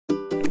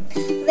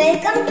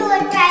Welcome to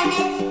our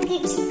channel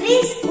Kids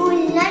Preschool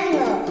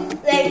Learner,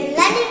 where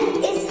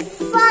learning is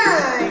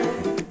fun.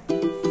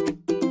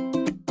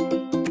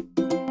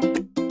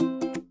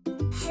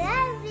 Hello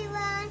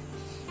everyone.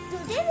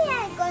 Today we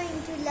are going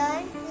to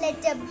learn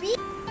letter B,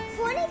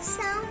 phonics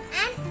sound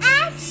and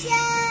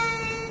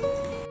action.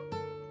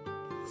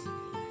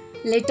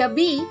 Letter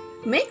B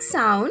makes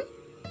sound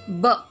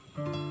B.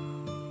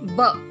 B.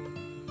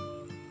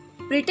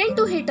 Pretend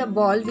to hit a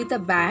ball with a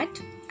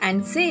bat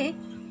and say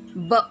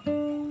B.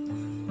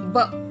 B.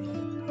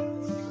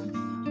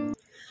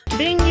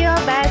 Bring your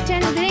bat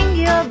and bring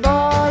your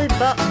ball.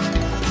 B.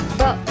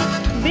 B.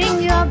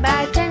 Bring your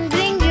bat and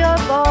bring your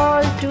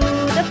ball to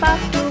the park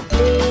to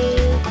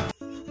play.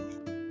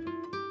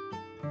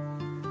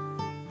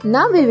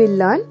 Now we will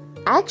learn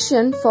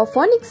action for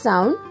phonics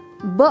sound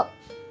B.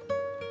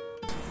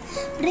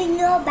 Bring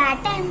your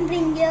bat and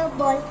bring your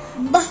ball.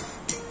 B.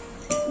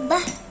 B.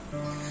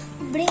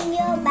 Bring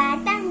your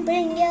bat and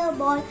bring your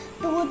ball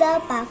to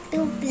the park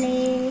to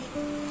play.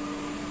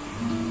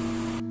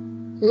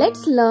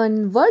 Let's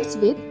learn words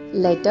with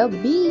letter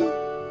B.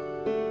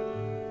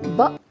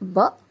 B,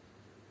 b,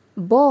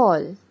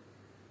 ball.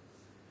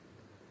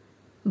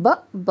 B,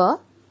 b,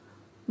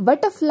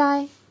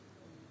 butterfly.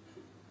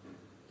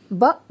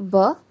 B,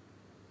 b,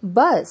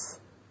 bus.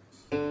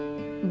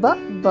 B,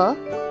 b,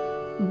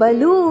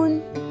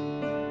 balloon.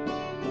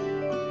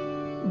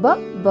 B,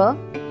 b,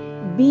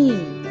 bee.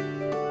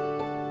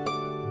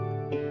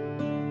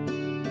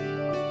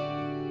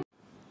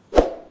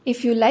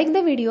 If you like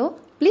the video,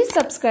 please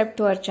subscribe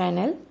to our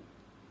channel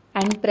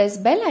and press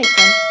bell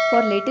icon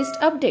for latest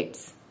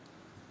updates.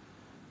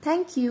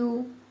 Thank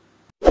you.